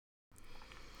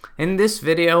In this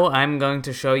video, I'm going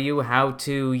to show you how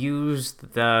to use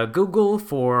the Google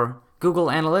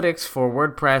Analytics for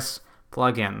WordPress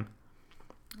plugin.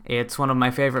 It's one of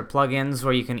my favorite plugins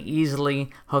where you can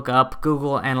easily hook up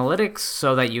Google Analytics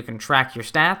so that you can track your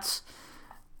stats.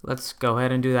 Let's go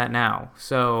ahead and do that now.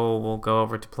 So we'll go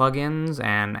over to plugins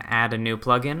and add a new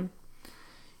plugin.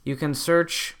 You can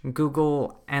search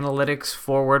Google Analytics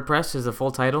for WordPress is the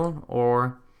full title,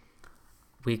 or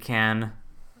we can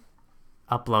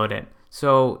upload it.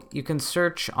 So you can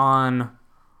search on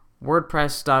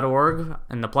WordPress.org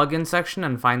in the plugin section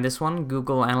and find this one,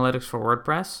 Google Analytics for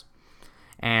WordPress,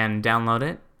 and download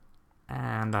it.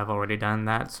 And I've already done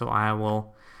that, so I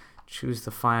will choose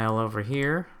the file over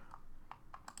here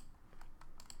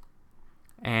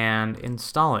and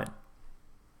install it.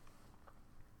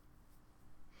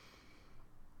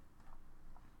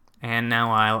 And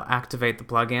now I'll activate the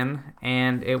plugin,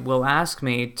 and it will ask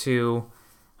me to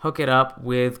hook it up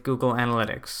with Google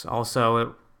Analytics. Also, it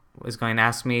is going to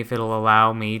ask me if it'll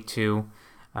allow me to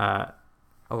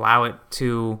allow it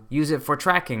to use it for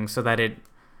tracking, so that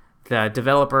the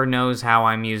developer knows how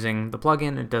I'm using the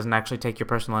plugin. It doesn't actually take your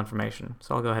personal information.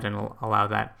 So I'll go ahead and allow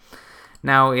that.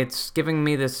 Now it's giving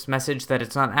me this message that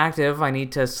it's not active. I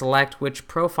need to select which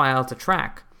profile to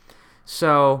track.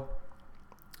 So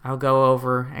I'll go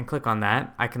over and click on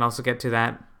that. I can also get to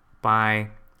that by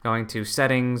going to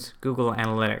Settings, Google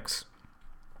Analytics.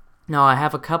 Now I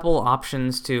have a couple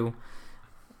options to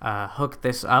hook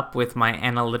this up with my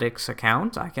analytics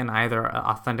account. I can either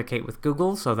authenticate with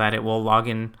Google so that it will log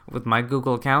in with my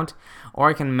Google account, or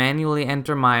I can manually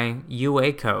enter my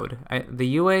UA code. The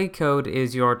UA code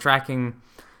is your tracking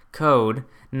code,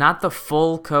 not the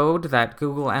full code that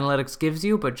Google Analytics gives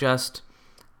you, but just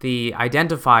the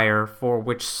identifier for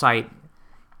which site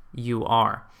you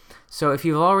are. So if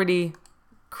you've already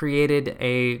created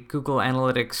a Google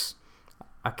Analytics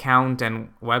account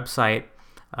and website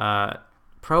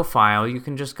profile, you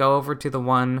can just go over to the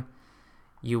one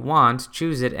you want,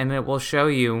 choose it, and it will show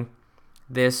you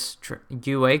this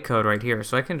UA code right here.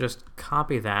 So I can just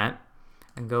copy that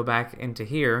and go back into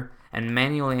here and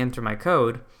manually enter my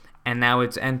code, and now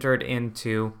it's entered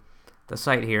into the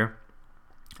site here.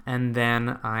 And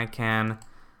then I can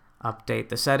update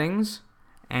the settings,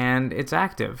 and it's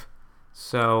active.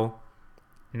 So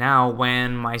now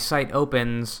when my site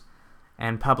opens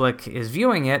and public is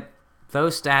viewing it,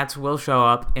 those stats will show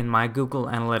up in my Google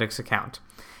Analytics account.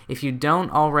 If you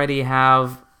don't already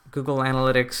have Google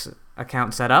Analytics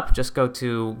account set up, just go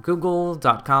to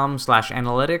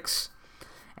google.com/analytics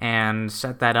and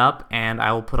set that up, and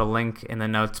I will put a link in the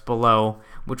notes below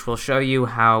which will show you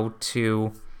how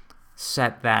to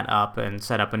set that up and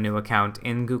set up a new account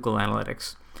in Google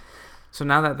Analytics. So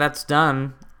now that that's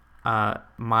done,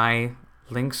 my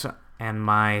links and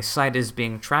my site is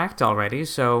being tracked already,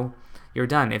 so you're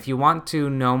done. If you want to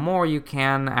know more, you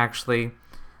can actually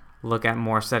look at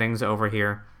more settings over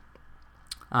here.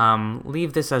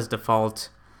 Leave this as default.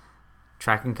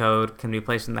 Tracking code can be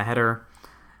placed in the header.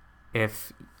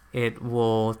 If it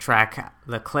will track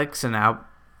the clicks and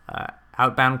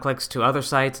outbound clicks to other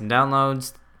sites and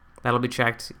downloads, that'll be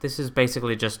checked. This is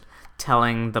basically just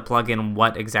telling the plugin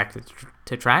what exactly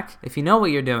to track. If you know what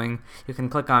you're doing, you can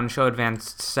click on Show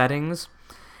Advanced Settings,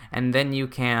 and then you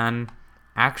can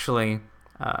actually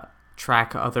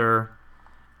track other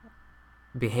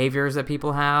behaviors that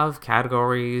people have,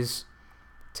 categories,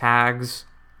 tags,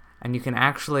 and you can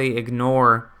actually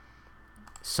ignore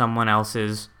someone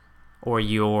else's or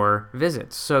your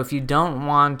visits. So if you don't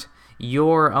want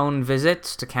your own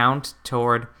visits to count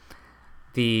toward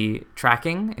the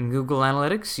tracking in Google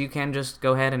Analytics, you can just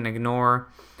go ahead and ignore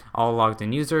all logged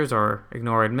in users or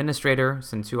ignore administrator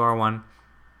since you are one.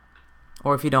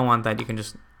 Or if you don't want that, you can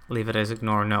just leave it as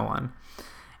ignore no one.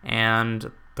 And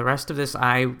the rest of this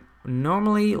I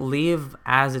normally leave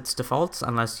as its defaults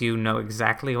unless you know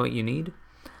exactly what you need.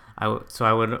 So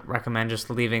I would recommend just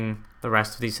leaving the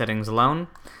rest of these settings alone.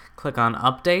 Click on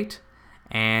update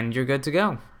and you're good to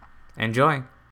go. Enjoy.